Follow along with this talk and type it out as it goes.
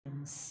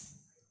times.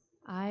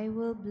 I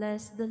will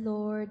bless the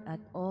Lord at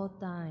all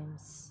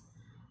times.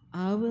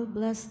 I will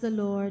bless the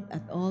Lord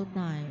at all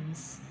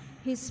times.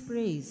 His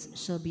praise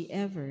shall be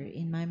ever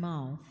in my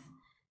mouth.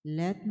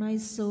 Let my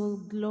soul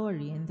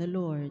glory in the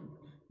Lord.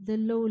 The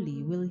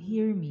lowly will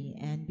hear me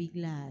and be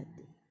glad.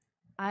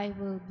 I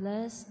will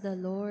bless the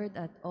Lord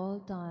at all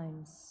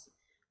times.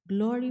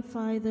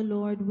 Glorify the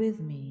Lord with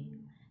me.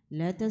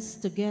 Let us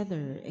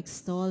together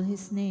extol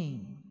his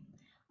name.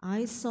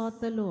 I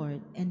sought the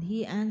Lord, and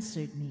he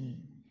answered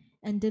me,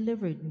 and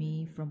delivered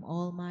me from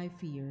all my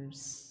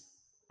fears.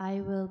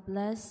 I will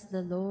bless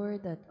the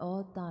Lord at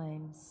all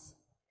times.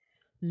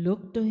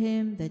 Look to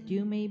him that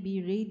you may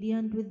be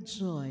radiant with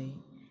joy,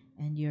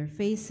 and your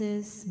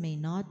faces may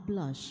not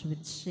blush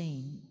with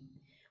shame.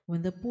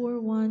 When the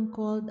poor one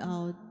called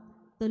out,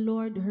 the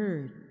Lord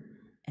heard,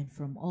 and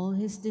from all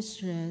his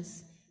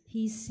distress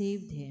he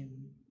saved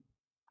him.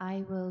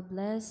 I will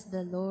bless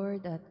the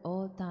Lord at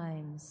all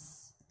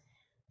times.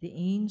 The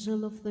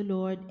angel of the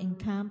Lord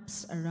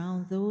encamps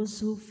around those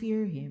who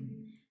fear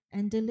him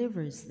and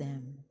delivers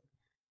them.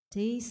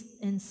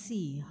 Taste and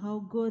see how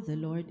good the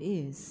Lord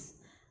is.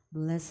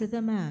 Blessed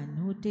the man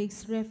who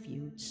takes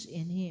refuge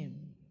in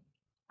him.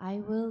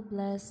 I will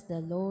bless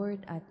the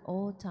Lord at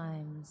all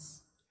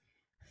times.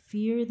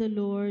 Fear the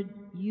Lord,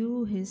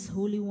 you his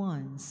holy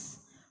ones,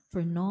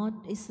 for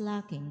naught is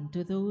lacking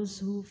to those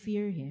who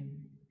fear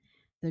him.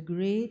 The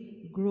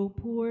great grow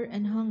poor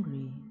and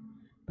hungry,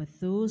 but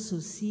those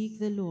who seek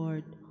the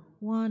Lord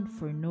want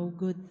for no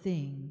good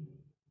thing.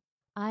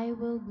 I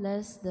will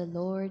bless the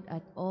Lord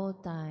at all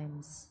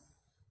times.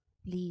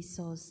 Please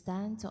all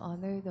stand to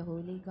honor the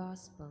Holy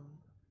Gospel.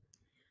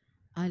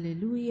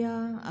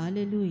 Alleluia,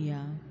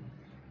 alleluia.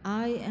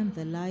 I am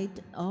the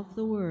light of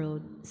the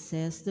world,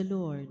 says the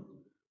Lord.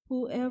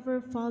 Whoever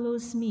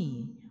follows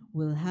me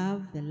will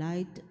have the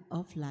light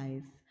of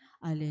life.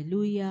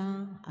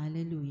 Alleluia,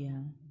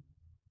 alleluia.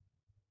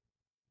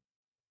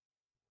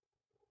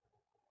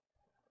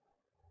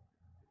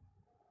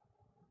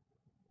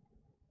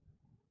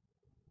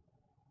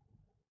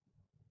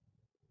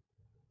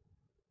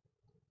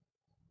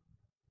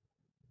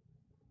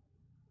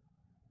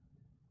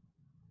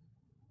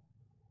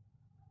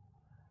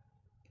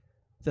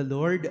 The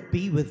Lord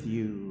be with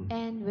you.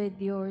 And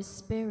with your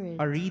spirit.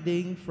 A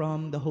reading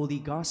from the Holy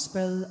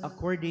Gospel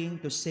according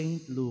to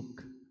Saint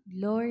Luke.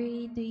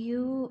 Glory to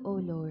you, O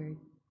Lord.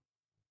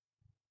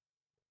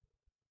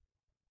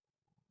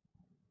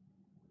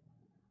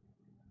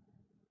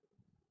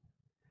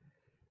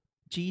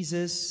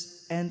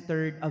 Jesus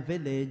entered a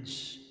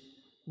village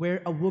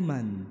where a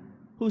woman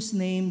whose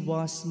name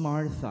was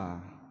Martha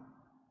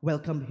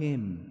welcomed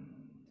him.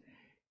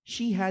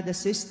 She had a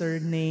sister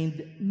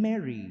named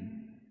Mary,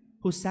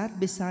 who sat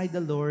beside the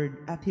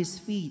Lord at his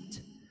feet,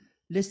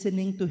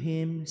 listening to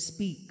him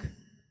speak.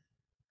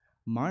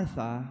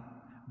 Martha,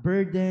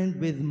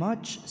 burdened with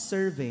much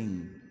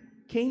serving,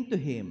 came to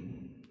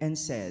him and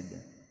said,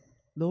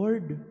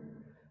 "Lord,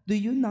 do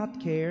you not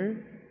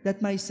care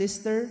that my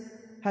sister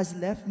has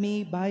left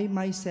me by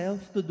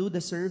myself to do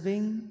the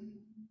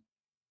serving?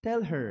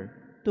 Tell her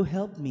to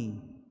help me."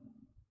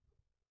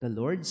 The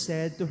Lord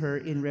said to her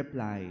in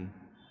reply,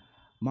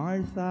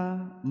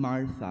 "Martha,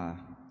 Martha,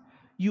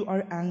 you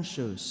are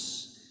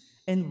anxious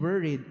and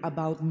worried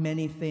about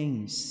many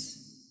things.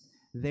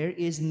 There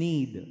is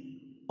need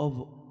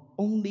of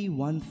only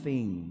one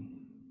thing.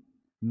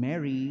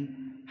 Mary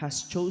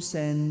has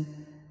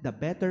chosen the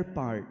better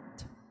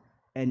part,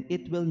 and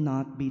it will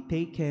not be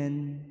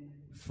taken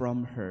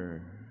from her."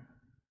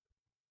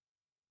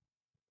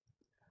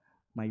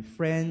 My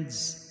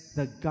friends,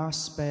 the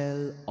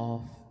Gospel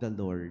of the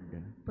Lord.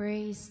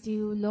 Praise to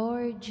you,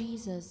 Lord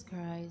Jesus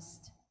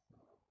Christ.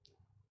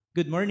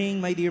 Good morning,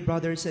 my dear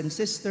brothers and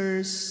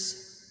sisters.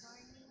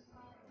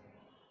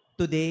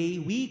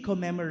 Today we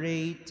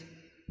commemorate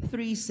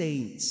three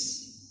saints: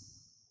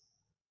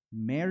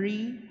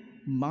 Mary,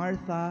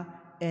 Martha,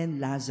 and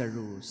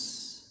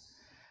Lazarus.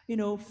 You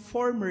know,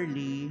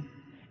 formerly,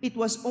 it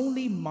was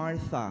only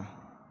Martha,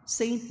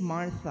 Saint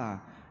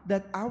Martha,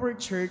 that our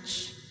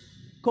church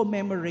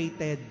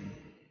commemorated.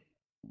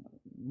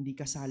 Hindi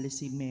kasali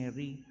si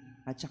Mary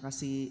at saka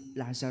si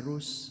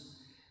Lazarus,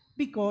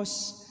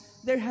 because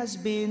there has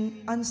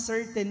been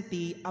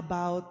uncertainty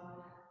about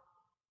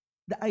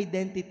the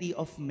identity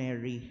of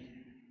Mary.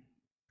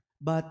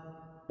 But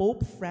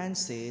Pope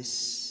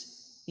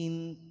Francis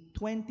in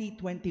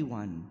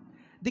 2021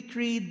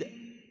 decreed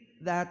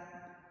that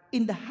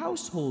in the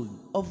household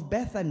of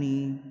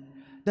Bethany,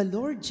 the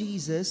Lord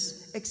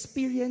Jesus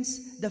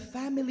experienced the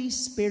family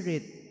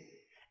spirit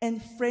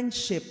and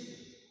friendship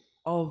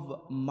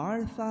of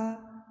Martha,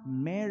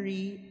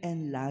 Mary,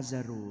 and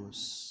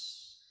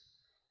Lazarus.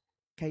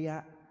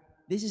 Kaya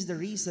this is the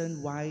reason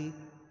why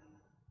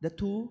the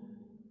two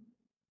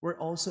were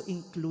also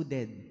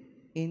included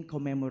in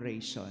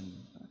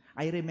commemoration.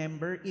 I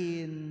remember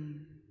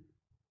in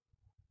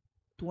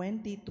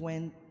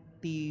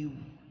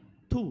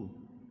 2022,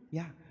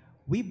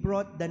 we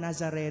brought the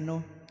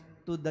Nazareno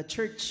to the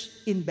church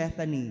in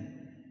Bethany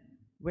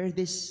where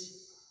this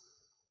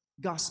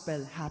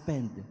gospel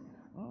happened.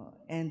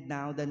 And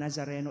now the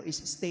Nazareno is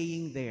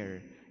staying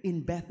there in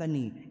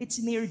Bethany.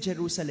 It's near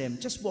Jerusalem,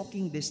 just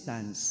walking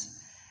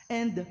distance.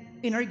 And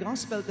in our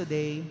gospel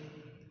today,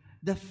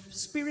 the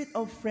spirit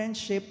of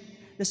friendship,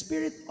 the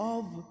spirit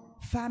of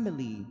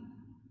family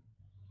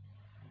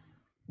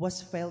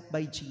was felt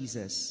by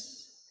Jesus.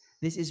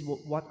 This is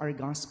what our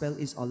gospel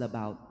is all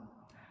about.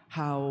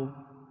 How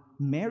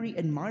Mary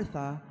and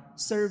Martha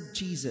served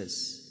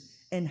Jesus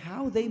and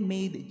how they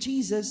made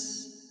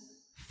Jesus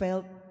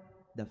felt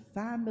the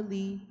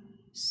family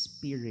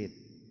spirit.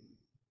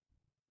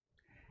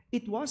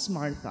 It was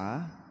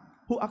Martha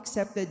who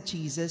accepted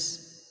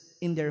Jesus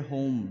in their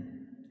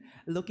home.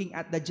 Looking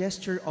at the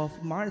gesture of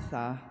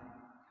Martha,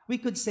 we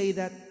could say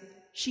that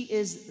she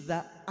is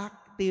the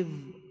active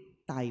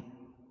type.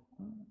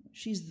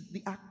 She's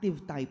the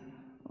active type.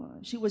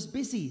 She was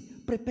busy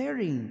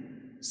preparing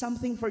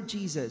something for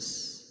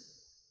Jesus.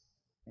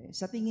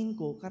 Sa tingin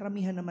ko,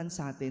 karamihan naman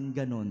sa atin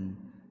ganun.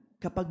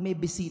 Kapag may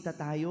bisita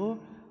tayo,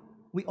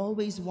 we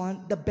always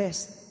want the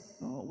best.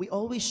 We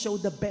always show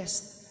the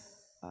best.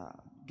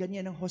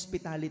 Ganyan ang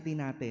hospitality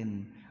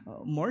natin.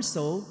 More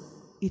so,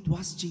 it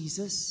was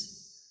Jesus.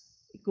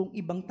 Kung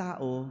ibang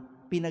tao,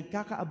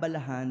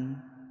 pinagkakaabalahan,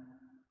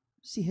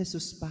 si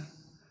Jesus pa.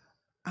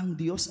 Ang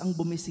Diyos ang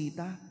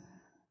bumisita.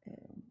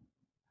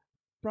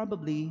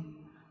 Probably,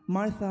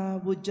 Martha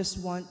would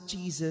just want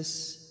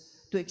Jesus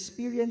to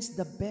experience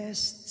the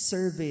best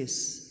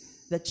service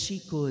that she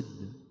could.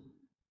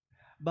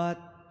 But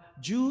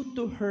due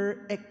to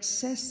her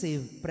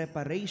excessive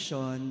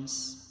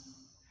preparations,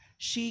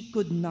 she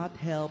could not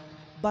help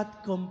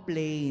but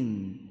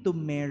complain to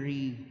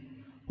Mary,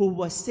 who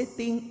was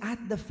sitting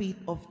at the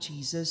feet of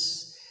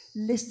Jesus,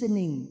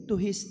 listening to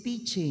his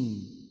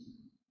teaching.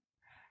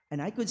 And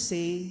I could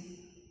say,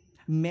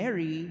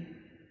 Mary,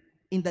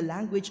 in the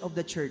language of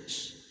the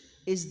church,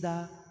 is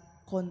the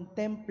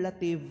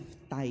contemplative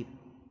type.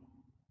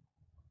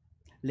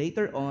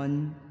 Later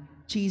on,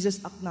 Jesus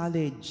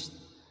acknowledged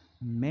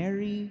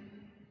Mary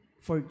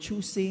for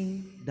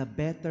choosing the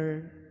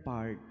better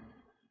part.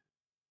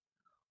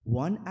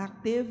 One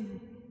active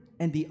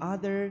and the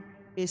other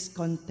is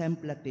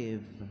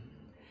contemplative.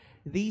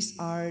 These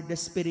are the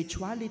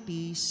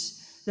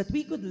spiritualities that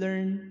we could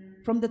learn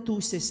from the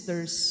two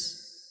sisters.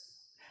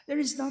 There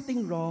is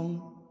nothing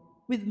wrong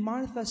with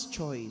Martha's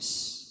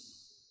choice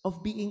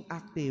of being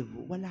active.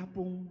 Wala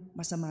pong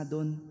masama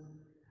doon.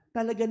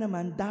 Talaga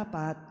naman,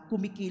 dapat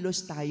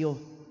kumikilos tayo.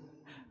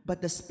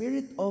 But the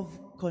spirit of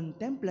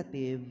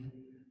contemplative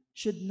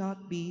should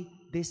not be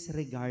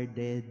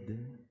disregarded.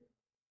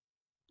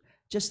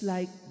 Just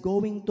like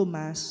going to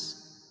Mass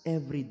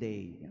every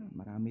day.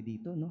 Marami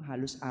dito, no?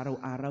 Halos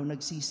araw-araw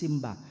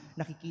nagsisimba.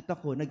 Nakikita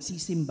ko,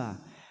 nagsisimba.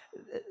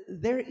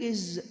 There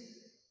is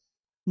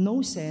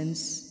no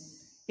sense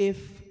if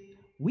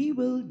we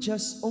will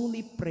just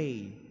only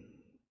pray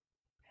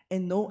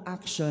and no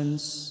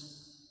actions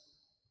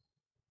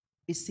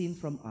is seen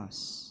from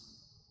us.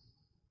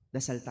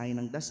 Dasal tayo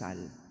ng dasal,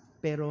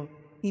 pero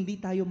hindi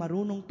tayo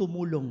marunong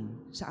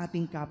tumulong sa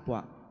ating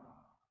kapwa.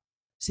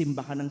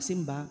 Simba ka ng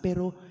simba,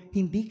 pero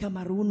hindi ka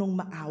marunong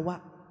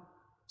maawa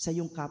sa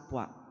iyong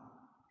kapwa.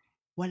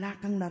 Wala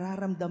kang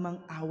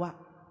nararamdamang awa.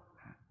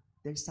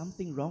 There's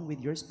something wrong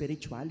with your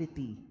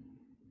spirituality.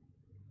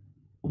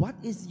 What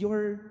is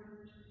your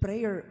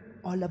prayer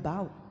all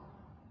about?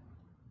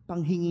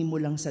 Panghingi mo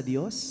lang sa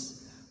Diyos?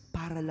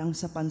 Para lang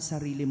sa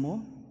pansarili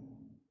mo?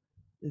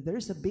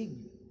 There's a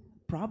big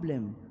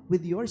problem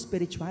with your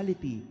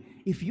spirituality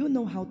if you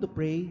know how to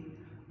pray,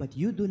 but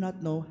you do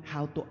not know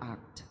how to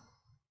act.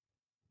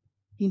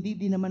 Hindi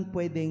din naman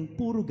pwedeng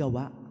puro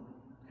gawa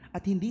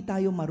at hindi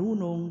tayo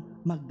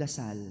marunong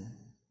magdasal.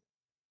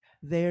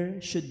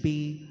 There should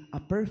be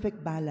a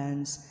perfect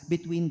balance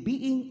between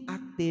being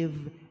active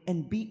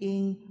and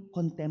being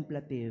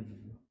contemplative.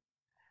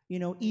 You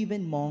know,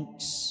 even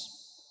monks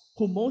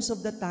who most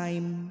of the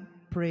time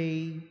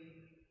pray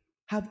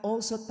have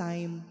also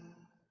time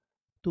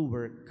to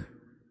work.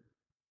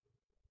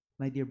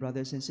 My dear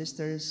brothers and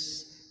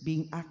sisters,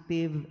 being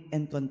active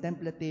and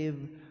contemplative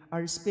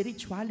are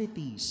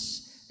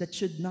spiritualities that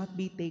should not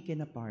be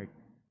taken apart.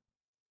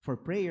 For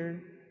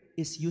prayer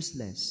is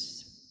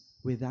useless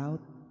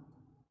without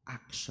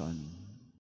action.